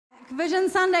Vision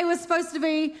Sunday was supposed to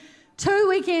be 2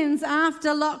 weekends after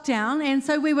lockdown, and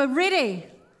so we were ready.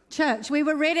 Church, we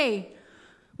were ready.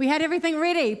 We had everything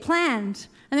ready, planned,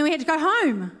 and then we had to go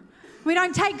home. We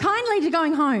don't take kindly to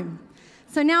going home.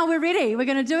 So now we're ready. We're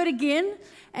going to do it again.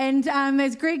 And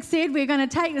as Greg said, we're going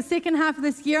to take the second half of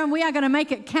this year and we are going to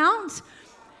make it count.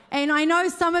 And I know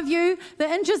some of you, the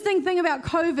interesting thing about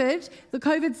COVID, the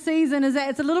COVID season, is that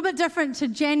it's a little bit different to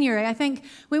January. I think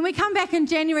when we come back in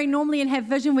January normally and have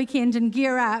Vision Weekend and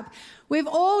gear up, we've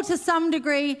all to some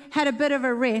degree had a bit of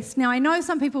a rest. Now I know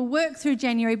some people work through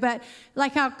January, but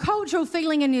like our cultural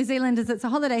feeling in New Zealand is it's a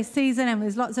holiday season and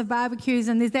there's lots of barbecues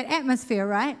and there's that atmosphere,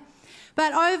 right?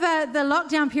 But over the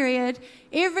lockdown period,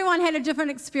 everyone had a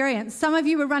different experience. Some of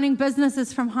you were running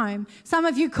businesses from home. Some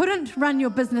of you couldn't run your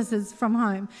businesses from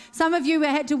home. Some of you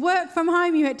had to work from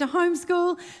home. You had to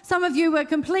homeschool. Some of you were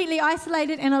completely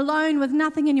isolated and alone with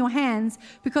nothing in your hands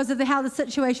because of how the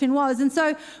situation was. And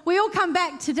so we all come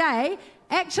back today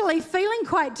actually feeling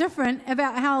quite different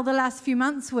about how the last few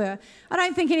months were. I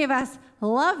don't think any of us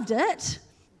loved it,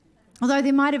 although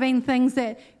there might have been things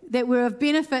that were of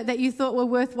benefit that you thought were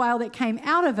worthwhile that came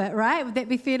out of it, right? Would that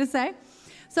be fair to say?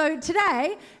 So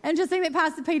today, interesting that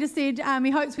Pastor Peter said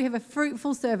he hopes we have a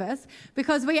fruitful service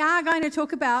because we are going to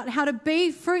talk about how to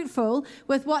be fruitful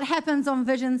with what happens on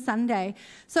Vision Sunday.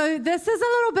 So this is a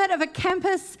little bit of a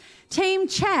campus team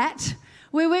chat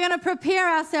where we're going to prepare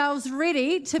ourselves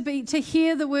ready to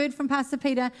hear the word from Pastor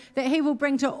Peter that he will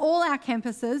bring to all our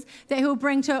campuses, that he will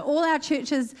bring to all our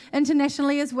churches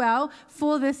internationally as well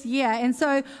for this year. And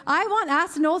so I want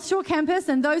us, North Shore Campus,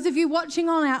 and those of you watching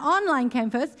on our online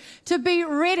campus, to be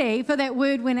ready for that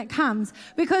word when it comes.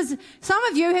 Because some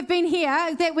of you have been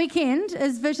here that weekend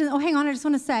as Vision. Oh, hang on, I just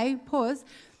want to say, pause.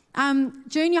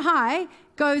 Junior high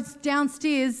goes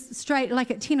downstairs straight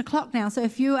like at 10 o'clock now. So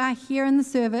if you are here in the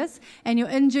service and you're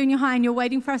in junior high and you're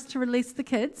waiting for us to release the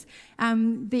kids,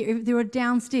 they're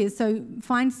downstairs. So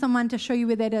find someone to show you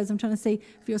where that is. I'm trying to see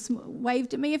if you're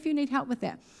waved at me if you need help with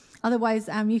that. Otherwise,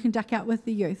 you can duck out with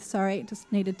the youth. Sorry,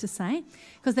 just needed to say.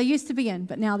 Because they used to be in,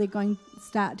 but now they're going to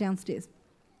start downstairs.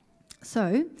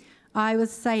 So I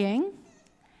was saying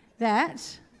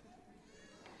that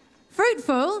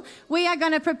fruitful, we are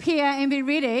going to prepare and be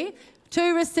ready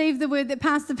to receive the word that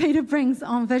Pastor Peter brings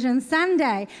on Vision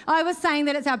Sunday. I was saying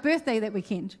that it's our birthday that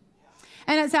weekend.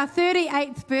 And it's our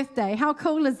 38th birthday. How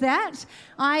cool is that?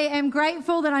 I am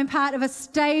grateful that I'm part of a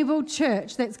stable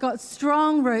church that's got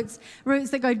strong roots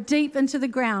that go deep into the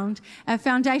ground, a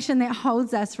foundation that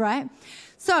holds us, right?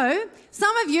 So,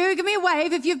 some of you, give me a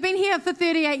wave if you've been here for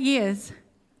 38 years.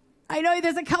 I know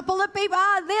there's a couple of people.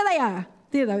 There they are.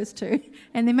 They're those two.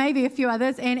 And there may be a few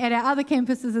others, and at our other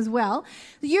campuses as well.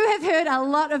 You have heard a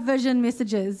lot of vision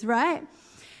messages, right?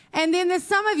 And then there's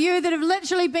some of you that have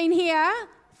literally been here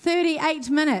 38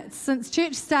 minutes since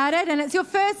church started, and it's your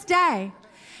first day.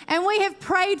 And we have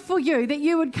prayed for you that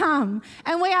you would come.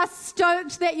 And we are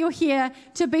stoked that you're here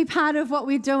to be part of what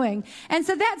we're doing. And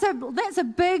so that's a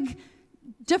big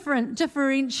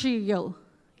differential.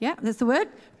 Yeah, that's the word.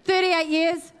 38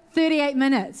 years, 38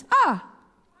 minutes. Oh,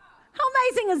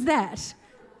 how amazing is that?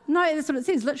 No, that's what it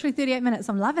says, literally 38 minutes.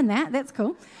 I'm loving that. That's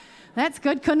cool. That's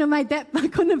good. Couldn't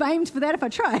have aimed for that if I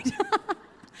tried.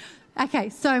 Okay,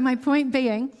 so my point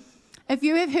being, if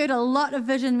you have heard a lot of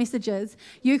vision messages,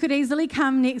 you could easily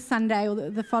come next Sunday or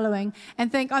the following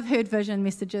and think, I've heard vision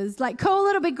messages. Like, cool,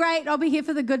 it'll be great. I'll be here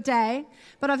for the good day.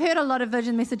 But I've heard a lot of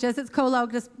vision messages. It's cool.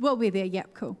 We'll be there.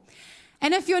 Yep, cool.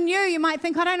 And if you're new, you might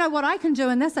think, I don't know what I can do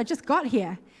in this. I just got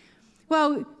here.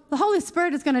 Well, the Holy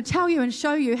Spirit is going to tell you and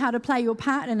show you how to play your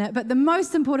part in it. But the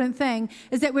most important thing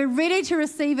is that we're ready to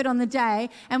receive it on the day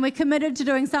and we're committed to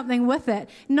doing something with it,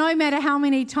 no matter how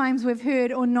many times we've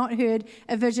heard or not heard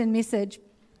a vision message.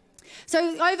 So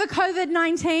over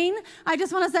COVID-19, I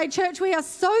just want to say, church, we are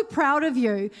so proud of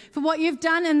you for what you've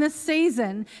done in this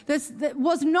season. This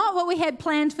was not what we had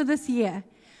planned for this year.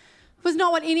 Was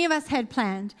not what any of us had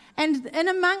planned. And in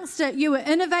amongst it, you were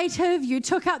innovative, you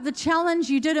took up the challenge,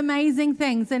 you did amazing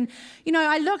things. And, you know,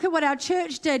 I look at what our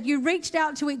church did. You reached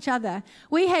out to each other.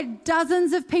 We had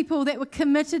dozens of people that were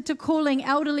committed to calling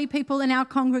elderly people in our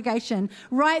congregation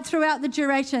right throughout the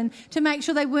duration to make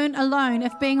sure they weren't alone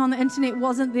if being on the internet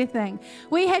wasn't their thing.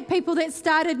 We had people that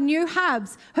started new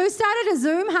hubs. Who started a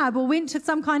Zoom hub or went to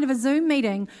some kind of a Zoom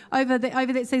meeting over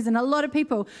that season? A lot of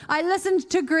people. I listened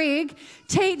to Greg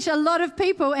teach a lot lot of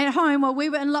people at home while we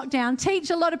were in lockdown, teach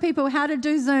a lot of people how to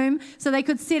do Zoom so they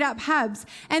could set up hubs.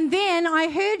 And then I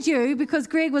heard you, because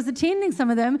Greg was attending some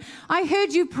of them, I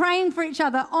heard you praying for each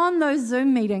other on those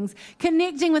Zoom meetings,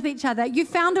 connecting with each other. You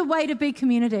found a way to be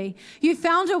community. You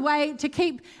found a way to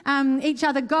keep each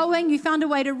other going. You found a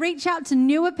way to reach out to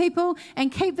newer people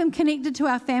and keep them connected to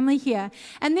our family here.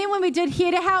 And then when we did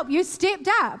Here to Help, you stepped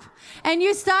up and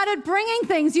you started bringing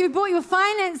things. You bought your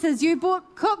finances. You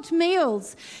bought cooked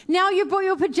meals. Now you bought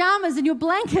your pajamas and your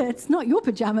blankets. Not your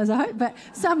pajamas, I hope, but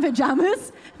some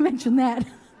pajamas. Mention that.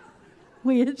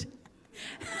 Weird.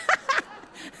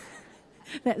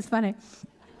 That's funny.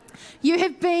 You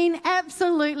have been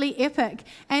absolutely epic.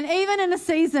 And even in a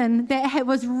season that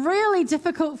was really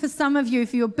difficult for some of you,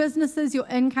 for your businesses, your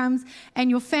incomes, and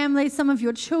your families, some of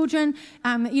your children,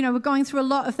 were going through a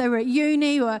lot if they were at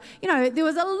uni or, there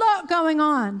was a lot going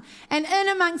on. And in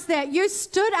amongst that, you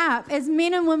stood up as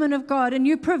men and women of God and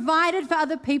you provided for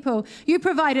other people. You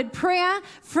provided prayer,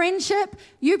 friendship,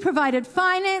 you provided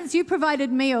finance, you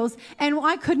provided meals. And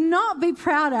I could not be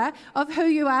prouder of who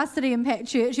you are, City Impact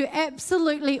Church. You're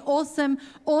absolutely awesome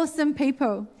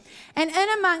people. And in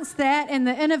amongst that and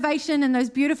the innovation and those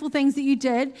beautiful things that you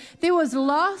did, there was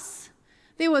loss,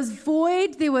 there was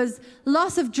void, there was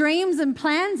loss of dreams and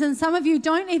plans, and some of you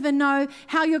don't even know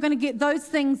how you're going to get those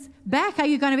things back. Are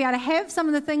you going to be able to have some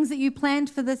of the things that you planned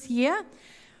for this year?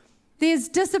 There's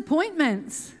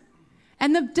disappointments,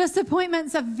 and the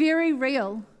disappointments are very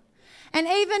real. And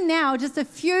even now, just a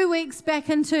few weeks back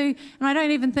into, and I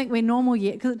don't even think we're normal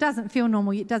yet, because it doesn't feel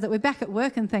normal yet, does it? We're back at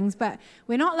work and things, but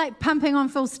we're not like pumping on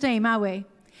full steam, are we?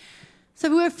 So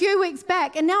we were a few weeks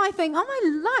back, and now I think, oh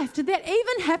my life, did that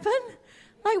even happen?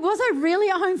 Like, was I really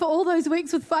at home for all those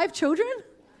weeks with 5 children?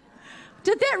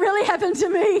 Did that really happen to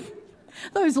me?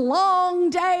 Those long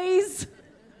days.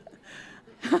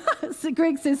 So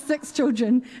Greg says 6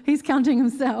 children. He's counting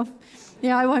himself.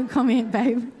 Yeah, I won't comment,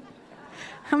 babe.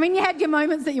 I mean, you had your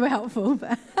moments that you were helpful,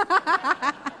 but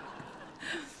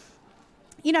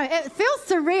it feels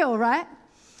surreal, right?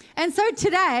 And so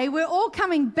today, we're all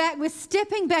coming back, we're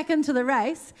stepping back into the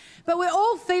race, but we're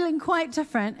all feeling quite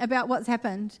different about what's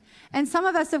happened. And some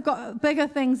of us have got bigger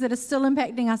things that are still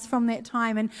impacting us from that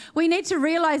time. And we need to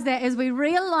realize that as we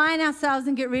realign ourselves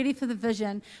and get ready for the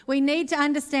vision, we need to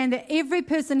understand that every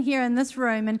person here in this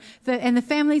room and the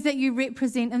families that you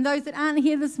represent and those that aren't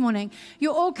here this morning,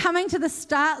 you're all coming to the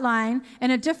start line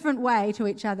in a different way to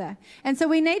each other. And so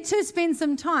we need to spend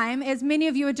some time, as many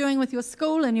of you are doing with your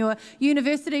school and your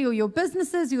university or your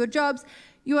businesses, your jobs,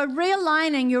 you are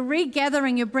realigning, you're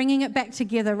regathering, you're bringing it back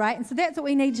together, right? And so that's what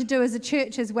we need to do as a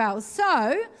church as well.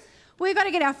 So we've got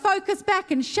to get our focus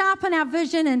back and sharpen our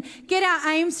vision and get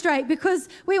our aim straight, because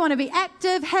we want to be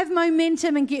active, have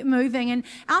momentum, and get moving. And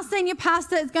our senior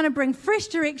pastor is going to bring fresh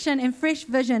direction and fresh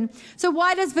vision. So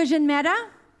why does vision matter?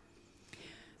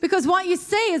 Because what you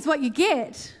see is what you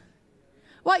get.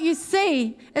 What you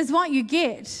see is what you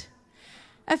get.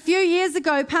 A few years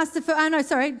ago,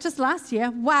 just last year,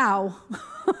 wow.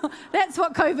 That's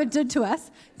what COVID did to us.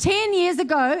 10 years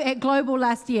ago at Global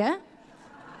last year.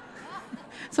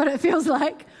 That's what it feels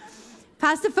like.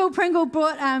 Pastor Phil Pringle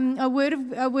brought a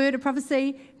word of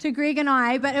prophecy to Greg and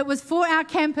I, but it was for our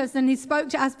campus, and he spoke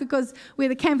to us because we're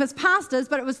the campus pastors,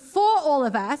 but it was for all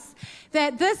of us,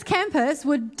 that this campus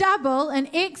would double an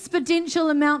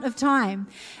exponential amount of time.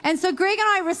 And so Greg and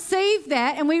I received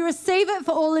that, and we receive it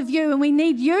for all of you, and we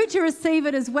need you to receive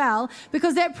it as well,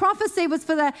 because that prophecy was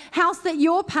for the house that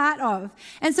you're part of.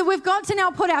 And so we've got to now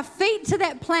put our feet to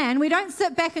that plan. We don't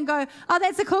sit back and go, oh,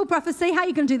 that's a cool prophecy. How are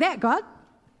you going to do that, God?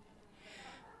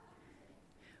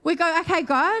 We go, okay,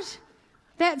 God,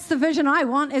 that's the vision I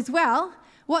want as well.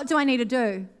 What do I need to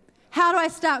do? How do I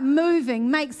start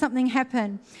moving, make something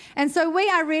happen? And so we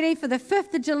are ready for the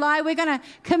 5th of July. We're going to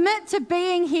commit to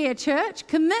being here, church.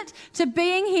 Commit to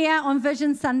being here on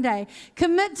Vision Sunday.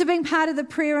 Commit to being part of the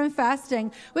prayer and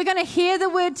fasting. We're going to hear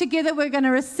the word together. We're going to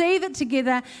receive it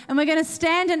together. And we're going to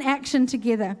stand in action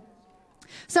together.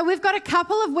 So we've got a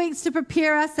couple of weeks to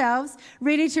prepare ourselves,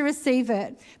 ready to receive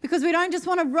it, because we don't just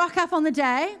want to rock up on the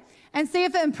day and see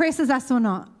if it impresses us or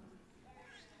not.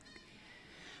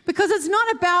 Because it's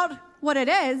not about what it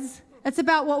is, it's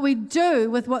about what we do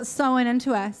with what's sown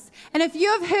into us. And if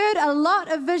you've heard a lot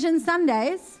of Vision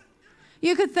Sundays,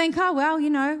 you could think, oh, well,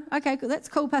 okay, that's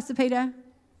cool, Pastor Peter,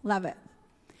 love it.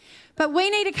 But we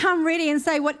need to come ready and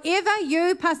say, whatever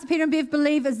you, Pastor Peter and Bev,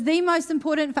 believe is the most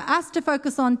important for us to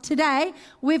focus on today,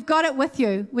 we've got it with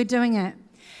you. We're doing it.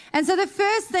 And so the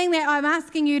first thing that I'm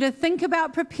asking you to think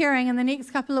about preparing in the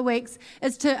next couple of weeks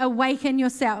is to awaken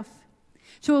yourself.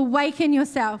 To awaken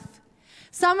yourself.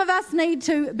 Some of us need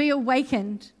to be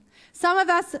awakened. Some of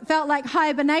us felt like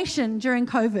hibernation during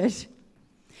COVID.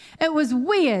 It was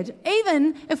weird.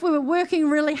 Even if we were working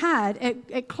really hard,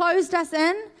 it closed us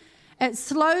in. It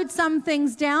slowed some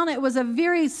things down. It was a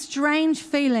very strange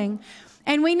feeling.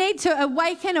 And we need to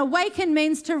awaken. Awaken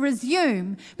means to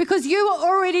resume, because you were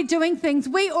already doing things.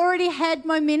 We already had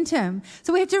momentum.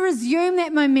 So we have to resume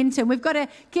that momentum. We've got to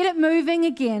get it moving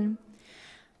again.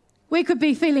 We could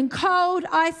be feeling cold,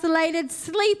 isolated,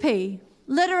 sleepy,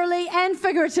 literally and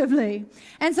figuratively.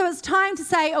 And so it's time to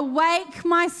say, awake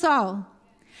my soul.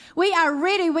 We are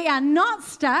ready. We are not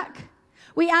stuck.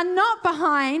 We are not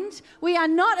behind. We are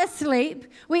not asleep.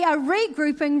 We are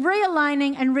regrouping,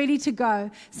 realigning, and ready to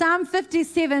go. Psalm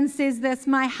 57 says this,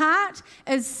 my heart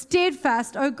is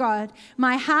steadfast, O God.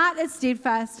 My heart is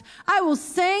steadfast. I will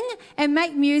sing and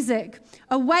make music.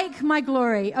 Awake my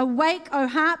glory. Awake, O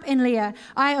harp and lyre.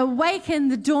 I awaken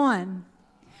the dawn.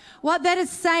 What that is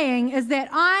saying is that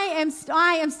I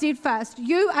am steadfast.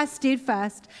 You are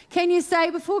steadfast. Can you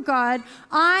say before God,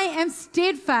 I am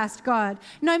steadfast, God?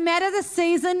 No matter the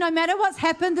season, no matter what's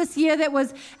happened this year that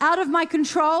was out of my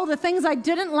control, the things I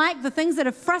didn't like, the things that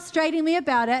are frustrating me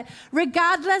about it,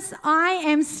 regardless, I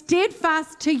am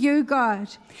steadfast to you, God.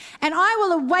 And I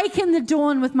will awaken the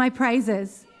dawn with my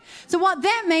praises. So what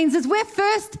that means is we're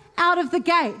first out of the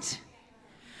gate.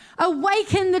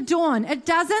 Awaken the dawn. It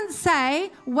doesn't say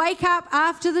wake up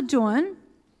after the dawn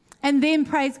and then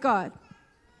praise God.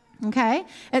 Okay?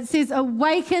 It says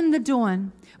awaken the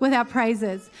dawn with our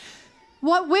praises.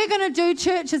 What we're going to do,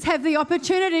 church, is have the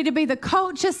opportunity to be the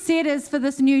culture setters for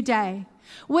this new day.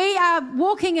 We are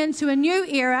walking into a new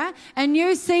era, a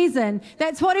new season.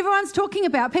 That's what everyone's talking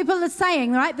about. People are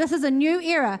saying, right, this is a new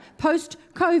era,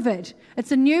 post-COVID.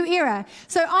 It's a new era.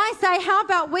 So I say, how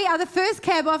about we are the first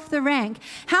cab off the rank?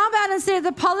 How about instead of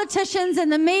the politicians and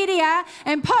the media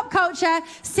and pop culture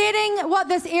setting what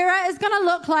this era is going to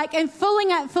look like and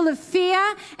filling it full of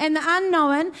fear and the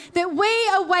unknown, that we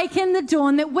awaken the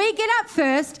dawn, that we get up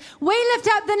first, we lift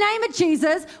up the name of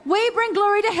Jesus, we bring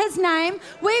glory to his name,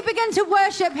 we begin to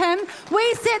worship him,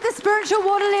 we set the spiritual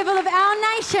water level of our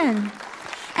nation.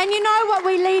 And you know what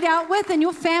we lead out with in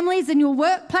your families, in your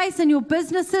workplace, in your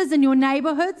businesses, in your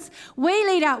neighborhoods? We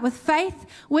lead out with faith.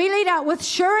 We lead out with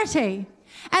surety.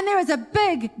 And there is a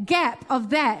big gap of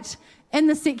that in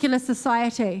the secular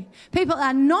society. People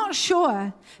are not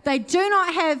sure. They do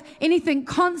not have anything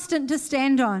constant to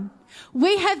stand on.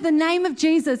 We have the name of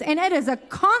Jesus, and it is a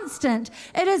constant.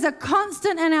 It is a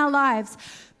constant in our lives.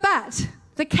 But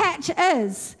the catch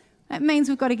is, it means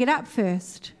we've got to get up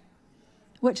first,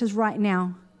 which is right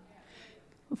now.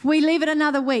 If we leave it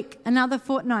another week, another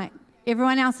fortnight,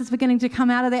 everyone else is beginning to come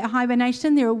out of that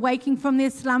hibernation. They're awaking from their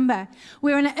slumber.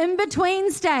 We're in an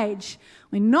in-between stage.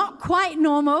 We're not quite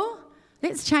normal.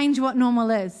 Let's change what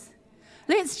normal is.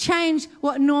 Let's change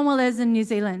what normal is in New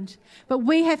Zealand. But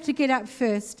we have to get up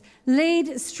first.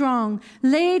 Lead strong.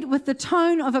 Lead with the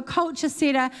tone of a culture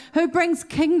setter who brings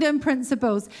kingdom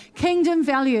principles, kingdom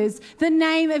values, the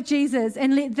name of Jesus,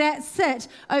 and let that sit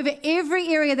over every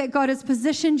area that God has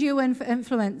positioned you in for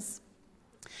influence.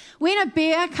 When a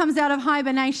bear comes out of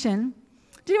hibernation,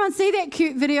 did anyone see that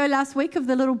cute video last week of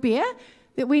the little bear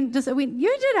that went?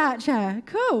 You did, Archer.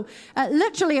 Cool.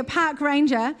 Literally a park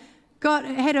ranger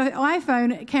had an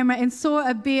iPhone camera and saw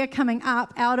a bear coming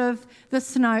up out of the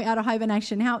snow, out of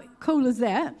hibernation. How cool is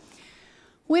that?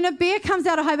 When a bear comes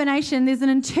out of hibernation, there's an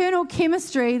internal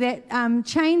chemistry that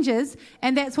changes,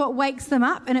 and that's what wakes them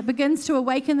up, and it begins to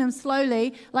awaken them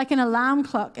slowly like an alarm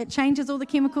clock. It changes all the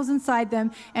chemicals inside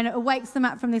them, and it wakes them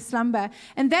up from their slumber.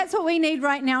 And that's what we need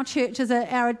right now, church, is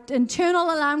our internal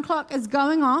alarm clock is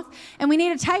going off, and we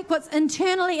need to take what's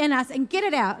internally in us and get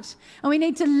it out, and we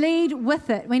need to lead with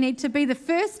it. We need to be the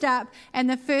first up and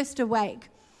the first awake.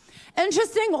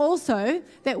 Interesting also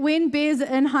that when bears are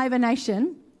in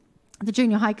hibernation, the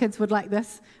junior high kids would like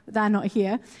this, but they're not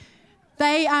here.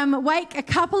 They wake a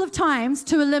couple of times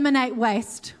to eliminate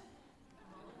waste.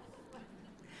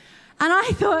 And I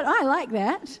thought, I like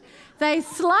that. They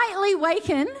slightly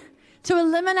waken to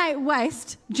eliminate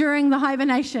waste during the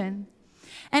hibernation.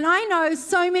 And I know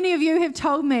so many of you have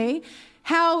told me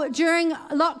how during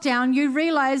lockdown you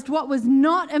realized what was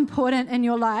not important in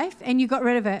your life and you got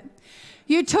rid of it.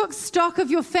 You took stock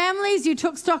of your families, you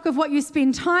took stock of what you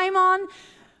spend time on.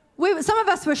 Some of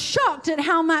us were shocked at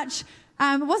how much,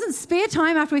 it wasn't spare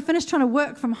time after we finished trying to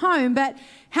work from home, but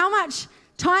how much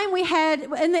time we had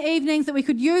in the evenings that we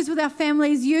could use with our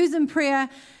families, use in prayer,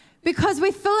 because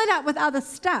we fill it up with other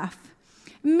stuff.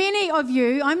 Many of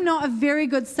you, I'm not a very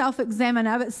good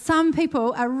self-examiner, but some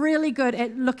people are really good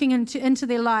at looking into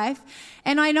their life.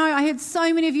 And I know I heard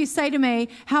so many of you say to me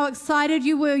how excited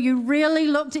you were. You really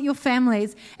looked at your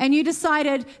families and you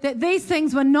decided that these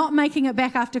things were not making it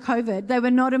back after COVID. They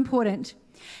were not important.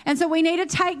 And so we need to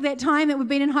take that time that we've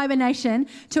been in hibernation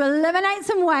to eliminate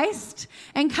some waste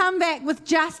and come back with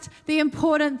just the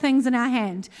important things in our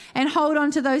hand and hold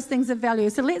on to those things of value.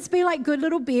 So let's be like good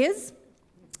little bears.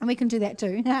 And we can do that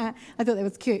too. I thought that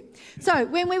was cute. So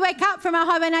when we wake up from our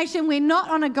hibernation, we're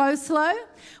not on a go slow.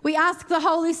 We ask the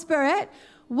Holy Spirit,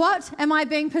 what am I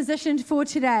being positioned for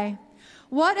today?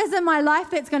 What is in my life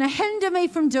that's going to hinder me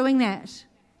from doing that?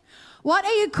 What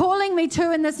are you calling me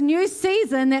to in this new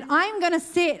season that I'm going to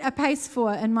set a pace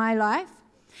for in my life?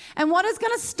 And what is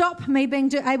going to stop me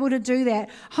being able to do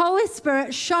that? Holy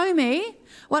Spirit, show me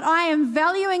what I am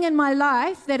valuing in my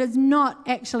life that is not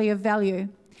actually of value.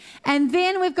 And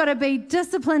then we've got to be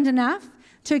disciplined enough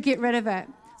to get rid of it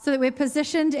so that we're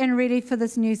positioned and ready for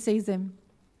this new season.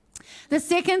 The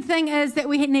second thing is that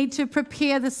we need to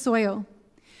prepare the soil.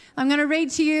 I'm going to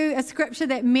read to you a scripture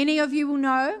that many of you will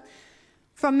know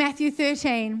from Matthew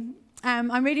 13.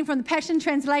 I'm reading from the Passion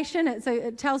Translation.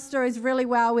 It tells stories really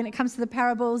well when it comes to the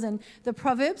parables and the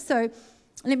Proverbs. So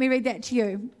let me read that to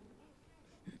you.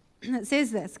 It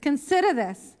says this, consider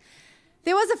this.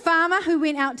 There was a farmer who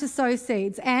went out to sow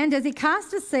seeds, and as he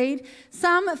cast his seed,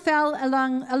 some fell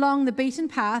along the beaten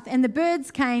path, and the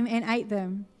birds came and ate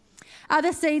them.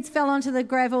 Other seeds fell onto the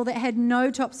gravel that had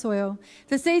no topsoil.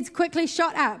 The seeds quickly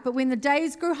shot up, but when the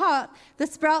days grew hot, the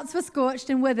sprouts were scorched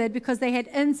and withered because they had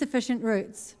insufficient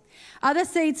roots. Other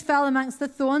seeds fell amongst the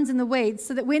thorns and the weeds,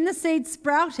 so that when the seeds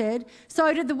sprouted,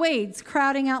 so did the weeds,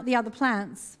 crowding out the other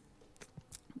plants,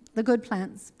 the good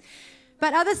plants.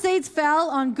 But other seeds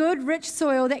fell on good, rich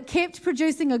soil that kept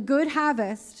producing a good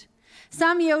harvest.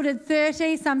 Some yielded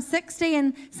 30, some 60,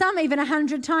 and some even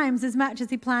 100 times as much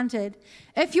as he planted.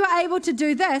 If you are able to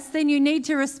do this, then you need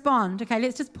to respond. Okay,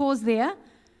 let's just pause there.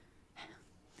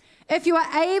 If you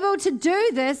are able to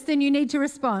do this, then you need to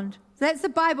respond. So that's the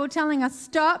Bible telling us,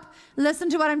 stop,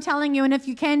 listen to what I'm telling you, and if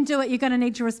you can do it, you're going to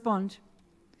need to respond.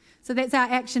 So that's our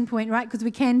action point, right? Because we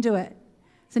can do it.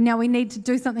 So now we need to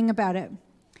do something about it.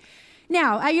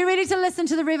 Now, are you ready to listen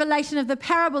to the revelation of the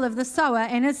parable of the sower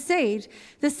and his seed?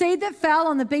 The seed that fell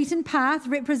on the beaten path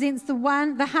represents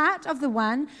the heart of the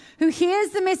one who hears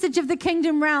the message of the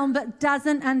kingdom realm but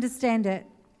doesn't understand it.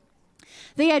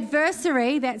 The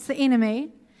adversary, that's the enemy,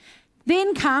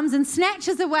 then comes and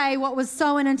snatches away what was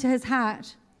sown into his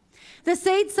heart. The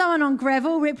seed sown on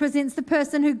gravel represents the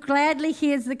person who gladly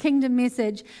hears the kingdom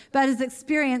message, but his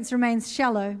experience remains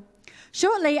shallow.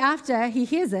 Shortly after he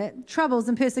hears it, troubles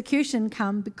and persecution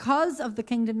come because of the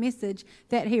kingdom message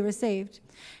that he received.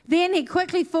 Then he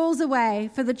quickly falls away,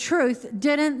 for the truth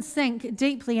didn't sink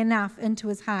deeply enough into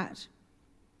his heart.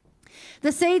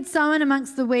 The seed sown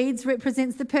amongst the weeds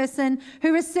represents the person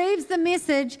who receives the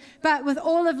message, but with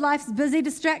all of life's busy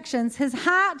distractions, his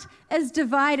heart is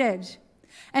divided,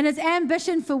 and his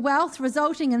ambition for wealth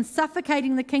resulting in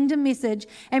suffocating the kingdom message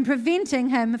and preventing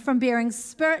him from bearing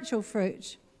spiritual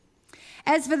fruit.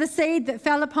 As for the seed that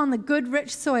fell upon the good,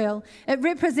 rich soil, it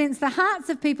represents the hearts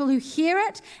of people who hear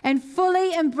it and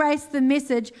fully embrace the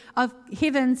message of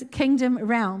heaven's kingdom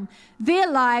realm. Their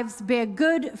lives bear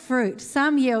good fruit.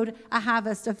 Some yield a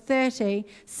harvest of 30,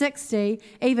 60,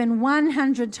 even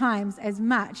 100 times as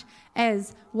much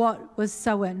as what was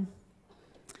sown.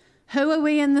 Who are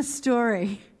we in the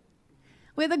story?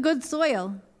 We're the good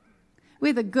soil.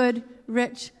 We're the good,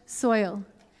 rich soil.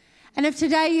 And if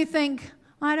today you think,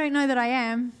 I don't know that I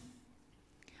am.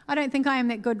 I don't think I am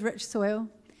that good, rich soil.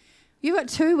 You've got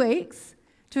 2 weeks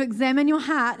to examine your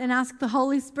heart and ask the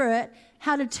Holy Spirit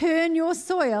how to turn your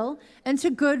soil into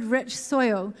good, rich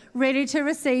soil, ready to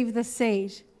receive the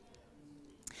seed.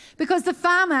 Because the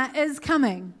farmer is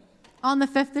coming on the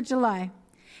 5th of July.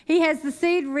 He has the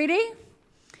seed ready.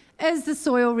 Is the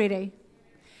soil ready?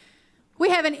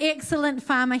 We have an excellent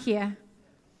farmer here.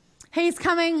 He's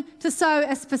coming to sow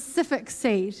a specific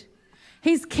seed.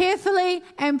 He's carefully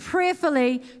and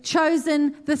prayerfully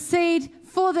chosen the seed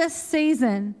for this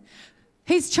season.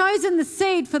 He's chosen the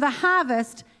seed for the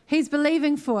harvest he's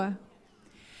believing for.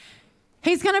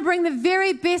 He's going to bring the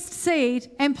very best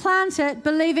seed and plant it,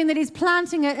 believing that he's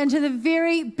planting it into the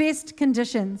very best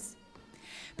conditions.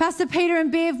 Pastor Peter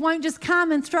and Bev won't just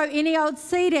come and throw any old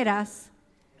seed at us.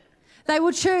 They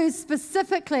will choose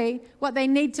specifically what they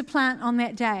need to plant on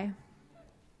that day.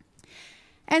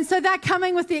 And so they're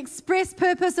coming with the express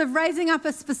purpose of raising up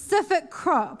a specific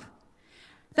crop.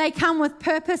 They come with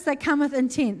purpose, they come with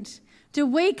intent. do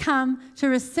we come to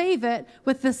receive it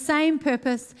with the same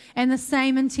purpose and the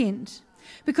same intent?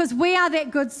 Because we are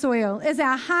that good soil. Is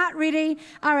our heart ready?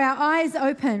 Are our eyes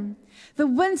open? The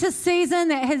winter season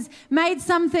that has made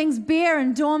some things bare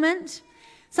and dormant,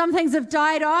 some things have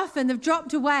died off and they've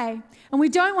dropped away. And we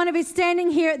don't want to be standing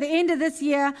here at the end of this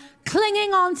year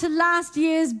clinging on to last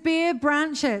year's bare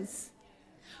branches.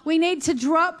 We need to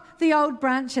drop the old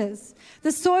branches.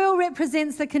 The soil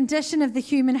represents the condition of the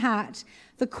human heart.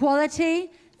 The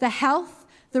quality, the health,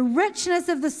 the richness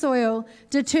of the soil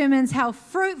determines how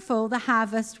fruitful the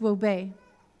harvest will be.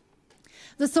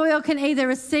 The soil can either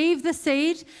receive the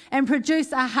seed and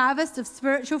produce a harvest of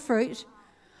spiritual fruit,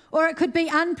 or it could be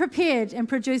unprepared and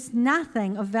produce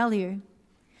nothing of value.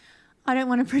 I don't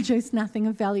want to produce nothing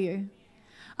of value.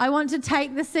 I want to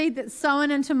take the seed that's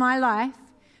sown into my life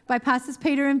by Pastors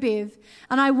Peter and Bev,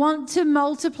 and I want to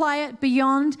multiply it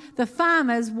beyond the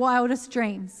farmer's wildest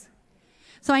dreams.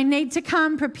 So I need to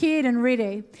come prepared and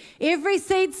ready. Every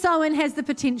seed sown has the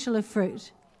potential of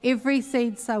fruit. Every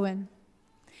seed sown.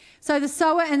 So the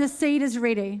sower and the seed is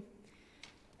ready.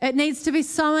 It needs to be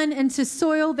sown into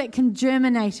soil that can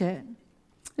germinate it.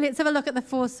 Let's have a look at the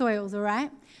 4 soils, all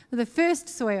right? The first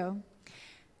soil.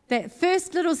 That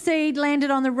first little seed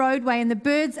landed on the roadway and the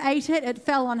birds ate it. It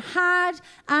fell on hard,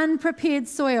 unprepared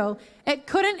soil. It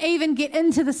couldn't even get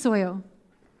into the soil.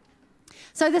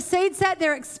 So the seed sat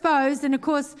there exposed, and of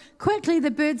course, quickly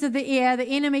the birds of the air, the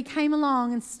enemy, came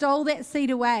along and stole that seed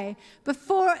away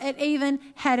before it even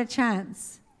had a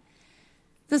chance.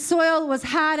 The soil was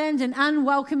hardened and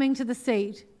unwelcoming to the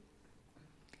seed.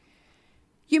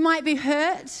 You might be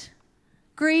hurt,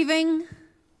 grieving,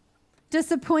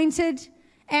 disappointed,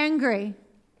 angry.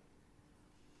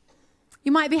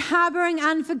 You might be harboring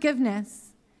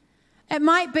unforgiveness. It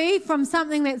might be from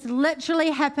something that's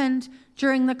literally happened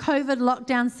during the COVID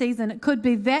lockdown season. It could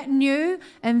be that new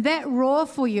and that raw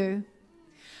for you.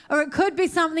 Or it could be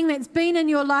something that's been in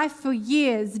your life for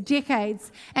years,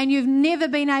 decades, and you've never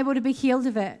been able to be healed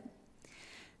of it.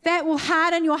 That will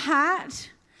harden your heart,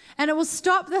 and it will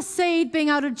stop the seed being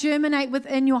able to germinate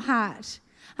within your heart.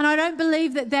 And I don't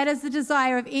believe that that is the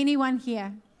desire of anyone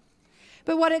here.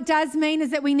 But what it does mean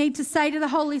is that we need to say to the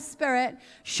Holy Spirit,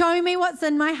 show me what's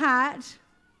in my heart.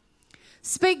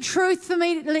 Speak truth for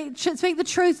me, speak the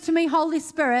truth to me, Holy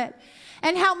Spirit,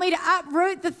 and help me to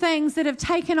uproot the things that have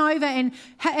taken over and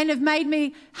have made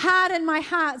me hard in my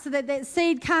heart so that that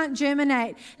seed can't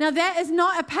germinate. Now, that is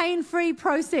not a pain-free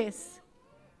process.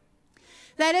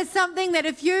 That is something that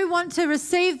if you want to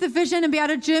receive the vision and be able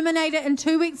to germinate it in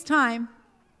 2 weeks' time,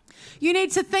 you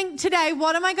need to think today,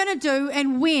 what am I going to do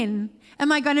and when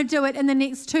am I going to do it in the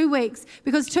next 2 weeks?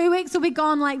 Because 2 weeks will be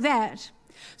gone like that.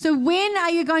 So when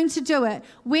are you going to do it?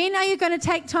 When are you going to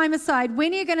take time aside?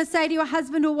 When are you going to say to your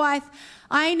husband or wife,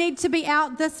 I need to be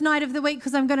out this night of the week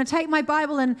because I'm going to take my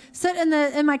Bible and sit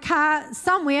in my car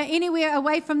somewhere, anywhere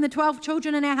away from the 12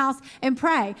 children in our house and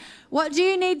pray. What do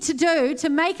you need to do to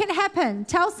make it happen?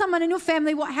 Tell someone in your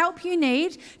family what help you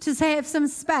need to have some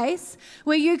space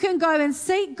where you can go and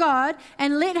seek God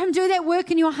and let Him do that work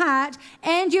in your heart,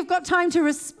 and you've got time to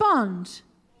respond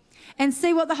and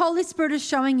see what the Holy Spirit is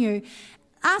showing you.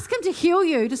 Ask Him to heal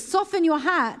you, to soften your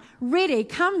heart. Ready,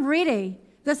 come ready.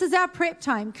 This is our prep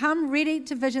time. Come ready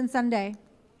to Vision Sunday.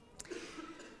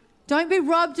 Don't be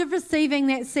robbed of receiving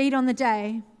that seed on the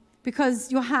day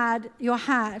because your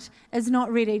heart is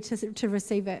not ready to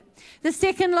receive it. The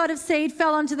second lot of seed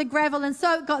fell onto the gravel, and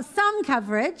so it got some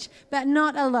coverage, but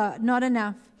not a lot, not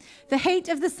enough. The heat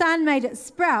of the sun made it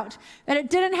sprout, but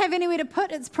it didn't have anywhere to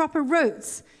put its proper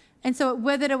roots, and so it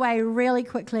withered away really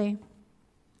quickly.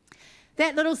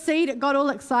 That little seed, it got all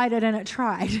excited and it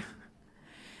tried.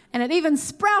 And it even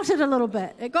sprouted a little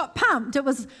bit. It got pumped. It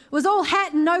was all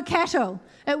hat and no cattle.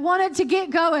 It wanted to get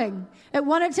going. It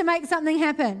wanted to make something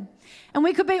happen. And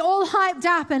we could be all hyped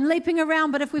up and leaping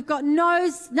around, but if we've got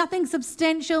nothing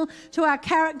substantial to our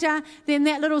character, then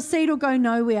that little seed will go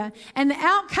nowhere. And the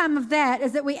outcome of that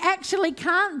is that we actually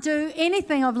can't do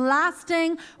anything of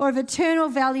lasting or of eternal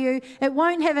value. It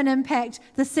won't have an impact.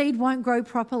 The seed won't grow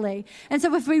properly. And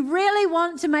so if we really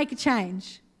want to make a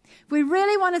change, if we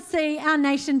really want to see our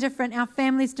nation different, our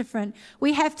families different,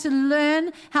 we have to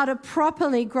learn how to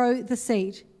properly grow the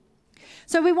seed.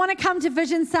 So we want to come to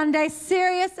Vision Sunday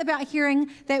serious about hearing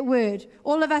that word,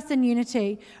 all of us in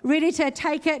unity, ready to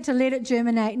take it, to let it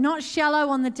germinate, not shallow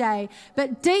on the day,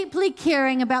 but deeply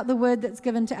caring about the word that's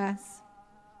given to us.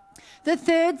 The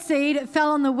third seed, it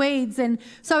fell on the weeds, and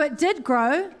so it did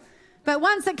grow, but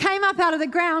once it came up out of the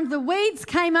ground, the weeds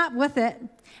came up with it,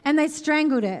 and they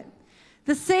strangled it.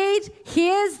 The seed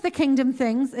hears the kingdom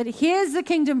things, it hears the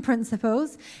kingdom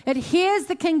principles, it hears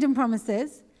the kingdom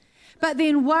promises, But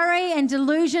then worry and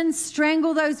delusion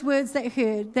strangle those words that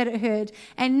it heard,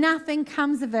 and nothing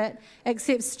comes of it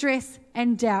except stress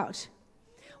and doubt.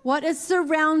 What is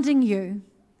surrounding you?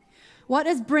 What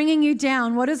is bringing you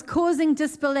down? What is causing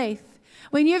disbelief?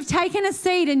 When you've taken a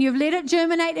seed and you've let it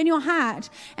germinate in your heart,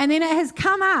 and then it has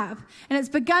come up and it's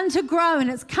begun to grow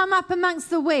and it's come up amongst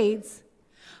the weeds,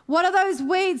 what are those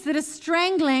weeds that are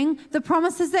strangling the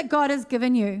promises that God has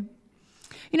given you?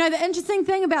 You know, the interesting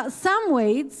thing about some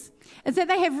weeds is that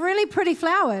they have really pretty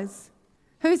flowers.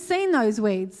 Who's seen those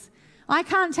weeds? I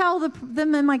can't tell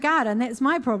them in my garden. That's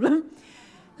my problem.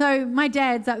 So my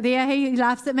dad's up there. He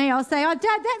laughs at me. I'll say, "Oh,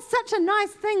 Dad, that's such a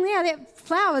nice thing there. That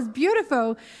flower's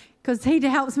beautiful," because he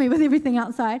helps me with everything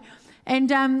outside.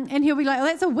 And he'll be like, "Oh,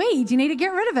 that's a weed. You need to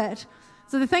get rid of it."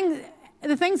 So the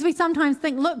things we sometimes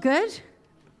think look good,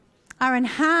 are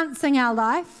enhancing our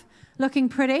life, looking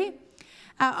pretty,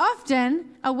 are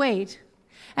often a weed.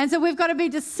 And so we've got to be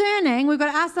discerning. We've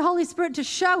got to ask the Holy Spirit to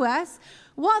show us,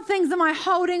 what things am I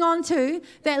holding on to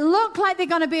that look like they're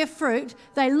going to be a fruit?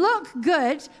 They look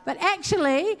good, but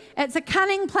actually it's a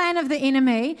cunning plan of the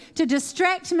enemy to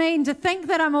distract me and to think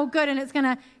that I'm all good, and it's going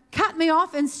to cut me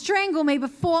off and strangle me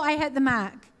before I hit the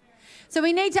mark. So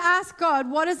we need to ask God,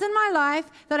 what is in my life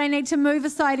that I need to move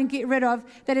aside and get rid of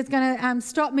that is going to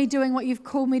stop me doing what you've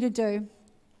called me to do?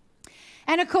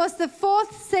 And of course, the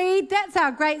fourth seed, that's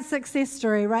our great success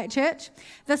story, right, church?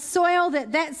 The soil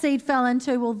that seed fell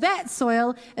into, well, that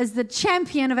soil is the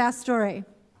champion of our story.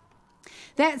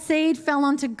 That seed fell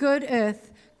onto good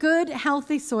earth, good,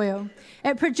 healthy soil.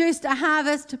 It produced a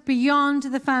harvest beyond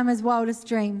the farmer's wildest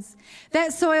dreams.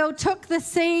 That soil took the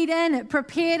seed in, it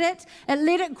prepared it, it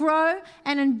let it grow,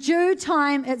 and in due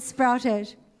time it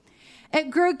sprouted.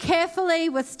 It grew carefully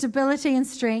with stability and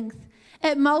strength.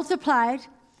 It multiplied,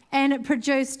 and it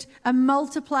produced a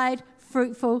multiplied,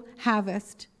 fruitful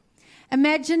harvest.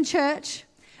 Imagine, church,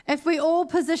 if we all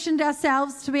positioned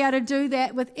ourselves to be able to do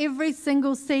that with every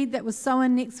single seed that was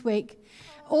sown next week.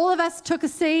 All of us took a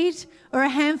seed or a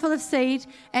handful of seed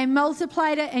and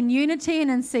multiplied it in unity and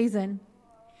in season.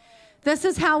 This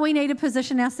is how we need to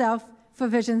position ourselves for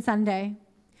Vision Sunday.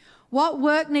 What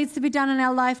work needs to be done in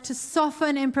our life to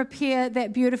soften and prepare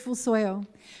that beautiful soil,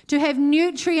 to have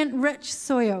nutrient-rich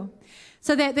soil,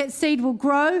 so that that seed will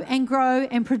grow and grow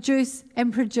and produce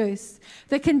and produce.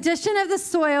 The condition of the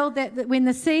soil that when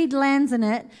the seed lands in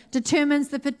it determines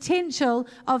the potential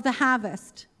of the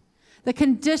harvest. The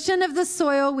condition of the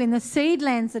soil when the seed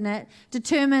lands in it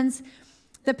determines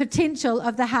the potential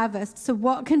of the harvest. So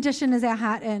what condition is our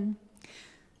heart in?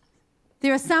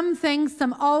 There are some things,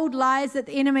 some old lies that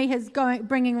the enemy is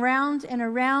bringing round and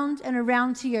around and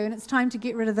around to you, and it's time to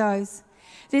get rid of those.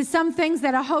 There's some things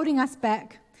that are holding us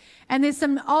back. And there's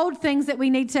some old things that we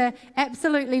need to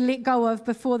absolutely let go of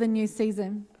before the new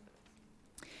season.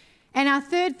 And our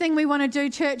third thing we want to do,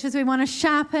 church, is we want to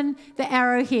sharpen the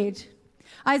arrowhead.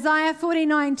 Isaiah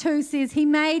 49:2 says, "He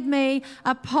made me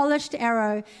a polished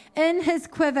arrow. In his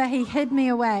quiver he hid me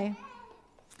away."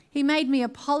 He made me a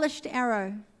polished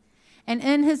arrow. And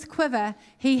in his quiver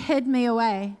he hid me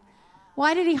away.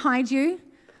 Why did he hide you?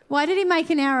 Why did he make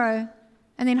an arrow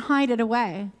and then hide it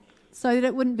away? So that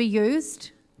it wouldn't be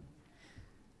used?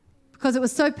 Because it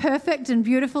was so perfect and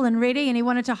beautiful and ready and he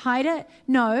wanted to hide it?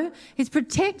 No, he's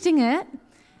protecting it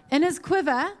in his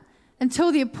quiver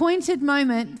until the appointed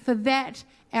moment for that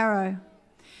arrow.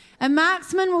 A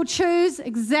marksman will choose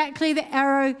exactly the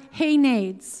arrow he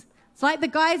needs. It's like the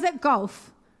guys at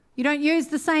golf. You don't use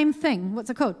the same thing. What's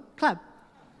it called? Club.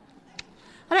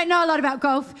 I don't know a lot about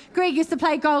golf. Greg used to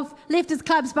play golf, left his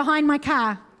clubs behind my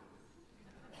car.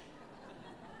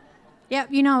 Yep,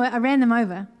 you know it. I ran them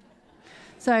over.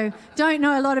 So don't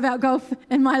know a lot about golf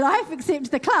in my life except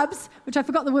the clubs, which I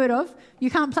forgot the word of. You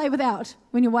can't play without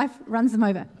when your wife runs them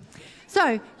over.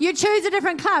 So you choose a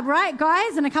different club, right,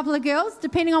 guys, and a couple of girls,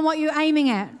 depending on what you're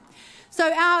aiming at. So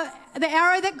the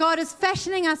arrow that God is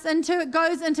fashioning us into, it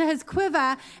goes into his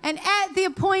quiver, and at the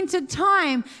appointed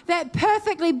time, that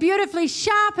perfectly, beautifully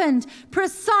sharpened,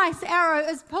 precise arrow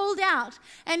is pulled out,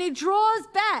 and he draws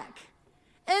back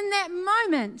in that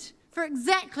moment for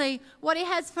exactly what he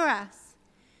has for us.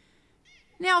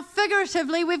 Now,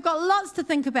 figuratively, we've got lots to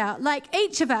think about. Like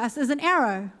each of us is an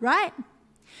arrow, right?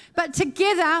 But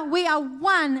together, we are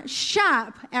one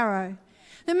sharp arrow.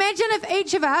 Imagine if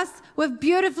each of us were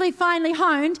beautifully, finely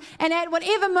honed, and at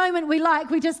whatever moment we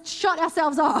like, we just shot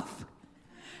ourselves off.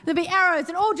 There'd be arrows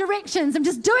in all directions. I'm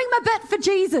just doing my bit for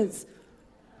Jesus.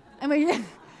 And we're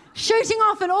shooting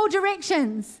off in all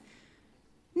directions.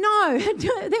 No,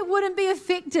 that wouldn't be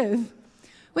effective.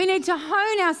 We need to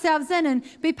hone ourselves in and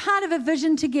be part of a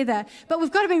vision together. But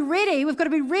we've got to be ready. We've got to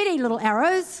be ready, little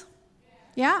arrows.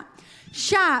 Yeah?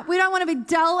 Sharp. We don't want to be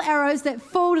dull arrows that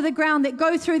fall to the ground, that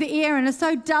go through the air and are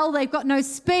so dull they've got no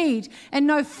speed and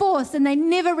no force and they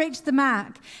never reach the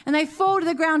mark. And they fall to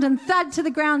the ground and thud to the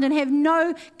ground and have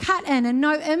no cut in and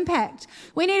no impact.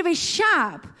 We need to be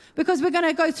sharp because we're going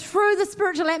to go through the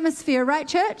spiritual atmosphere, right,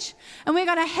 church? And we're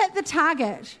going to hit the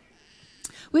target.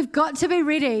 We've got to be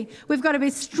ready. We've got to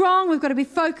be strong. We've got to be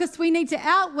focused. We need to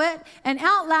outwit and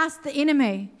outlast the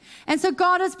enemy. And so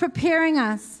God is preparing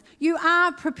us. You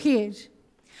are prepared.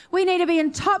 We need to be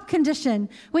in top condition.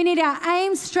 We need our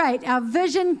aim straight, our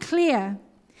vision clear.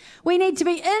 We need to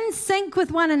be in sync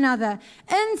with one another,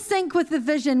 in sync with the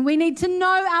vision. We need to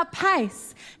know our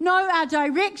pace, know our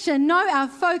direction, know our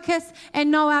focus,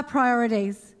 and know our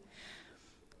priorities.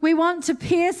 We want to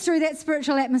pierce through that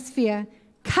spiritual atmosphere,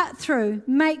 cut through,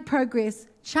 make progress,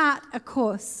 chart a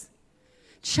course.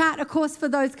 Chart a course for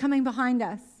those coming behind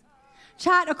us.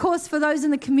 Chart a course for those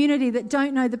in the community that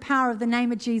don't know the power of the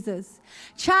name of Jesus.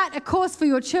 Chart a course for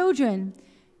your children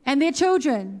and their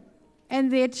children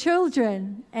and their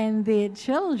children and their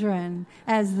children,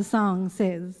 as the song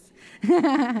says.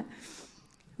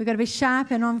 We've got to be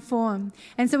sharp and on form.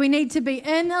 And so we need to be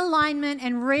in alignment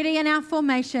and ready in our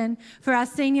formation for our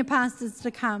senior pastors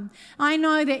to come. I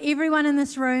know that everyone in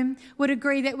this room would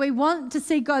agree that we want to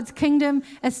see God's kingdom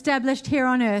established here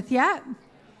on earth, yeah?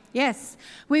 Yes.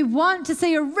 We want to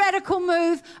see a radical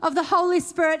move of the Holy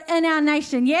Spirit in our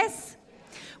nation, yes?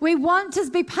 We want to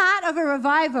be part of a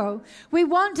revival. We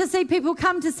want to see people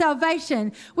come to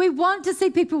salvation. We want to see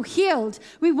people healed.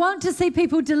 We want to see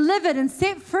people delivered and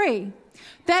set free.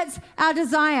 That's our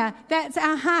desire. That's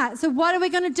our heart. So what are we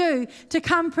going to do to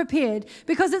come prepared?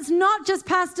 Because it's not just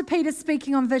Pastor Peter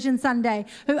speaking on Vision Sunday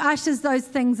who ushers those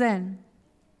things in.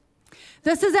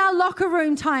 This is our locker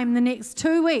room time the next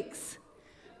 2 weeks.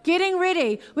 Getting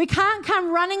ready. We can't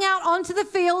come running out onto the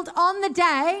field on the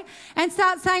day and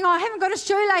start saying, oh, I haven't got a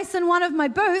shoelace in one of my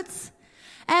boots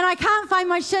and I can't find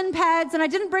my shin pads and I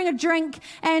didn't bring a drink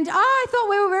and I thought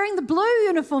we were wearing the blue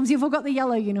uniforms. You've all got the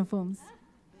yellow uniforms.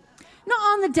 Not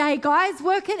on the day, guys.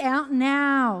 Work it out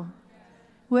now.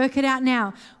 Work it out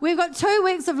now. We've got 2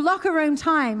 weeks of locker room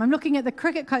time. I'm looking at the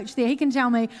cricket coach there. He can tell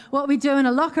me what we do in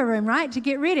a locker room, right, to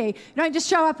get ready. You don't just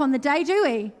show up on the day, do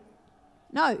we?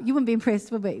 No, you wouldn't be impressed,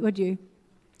 would you?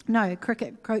 No,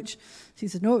 cricket coach, she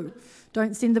said, no,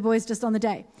 don't send the boys just on the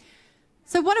day.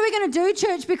 So what are we going to do,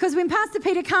 church? Because when Pastor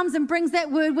Peter comes and brings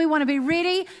that word, we want to be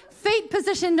ready, feet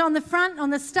positioned on the front, on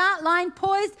the start line,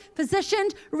 poised,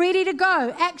 positioned, ready to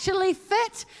go. Actually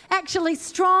fit, actually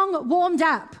strong, warmed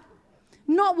up.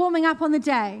 Not warming up on the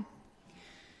day.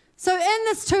 So in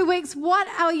this 2 weeks, what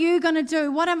are you going to do?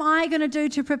 What am I going to do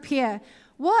to prepare?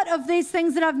 What of these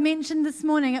things that I've mentioned this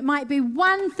morning? It might be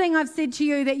one thing I've said to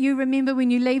you that you remember when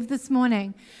you leave this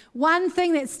morning. One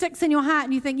thing that sticks in your heart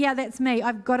and you think, yeah, that's me.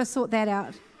 I've got to sort that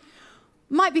out.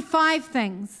 Might be 5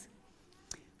 things.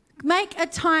 Make a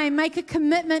time, make a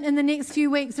commitment in the next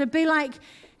few weeks. It'd be like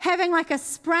having like a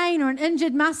sprain or an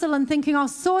injured muscle and thinking, I'll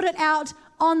sort it out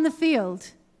on the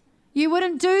field. You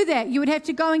wouldn't do that. You would have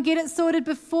to go and get it sorted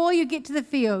before you get to the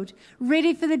field,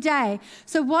 ready for the day.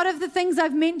 So what of the things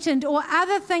I've mentioned or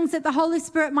other things that the Holy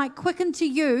Spirit might quicken to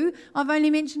you? I've only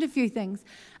mentioned a few things.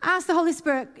 Ask the Holy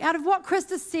Spirit, out of what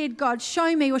Krista said, God,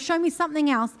 show me or show me something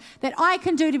else that I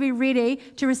can do to be ready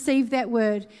to receive that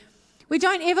word. We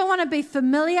don't ever want to be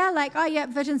familiar, like, oh,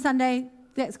 yep, Vision Sunday,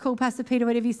 that's cool, Pastor Peter,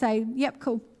 whatever you say, yep,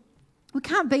 cool. We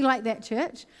can't be like that,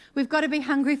 church. We've got to be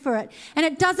hungry for it. And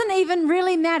it doesn't even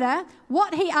really matter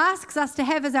what he asks us to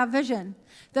have as our vision.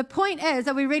 The point is,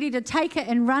 are we ready to take it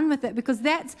and run with it? Because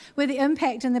that's where the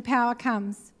impact and the power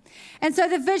comes. And so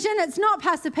the vision, it's not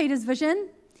Pastor Peter's vision.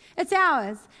 It's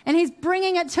ours. And he's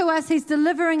bringing it to us. He's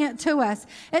delivering it to us.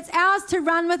 It's ours to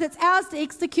run with. It's ours to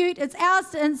execute. It's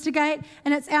ours to instigate.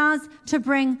 And it's ours to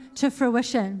bring to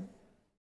fruition.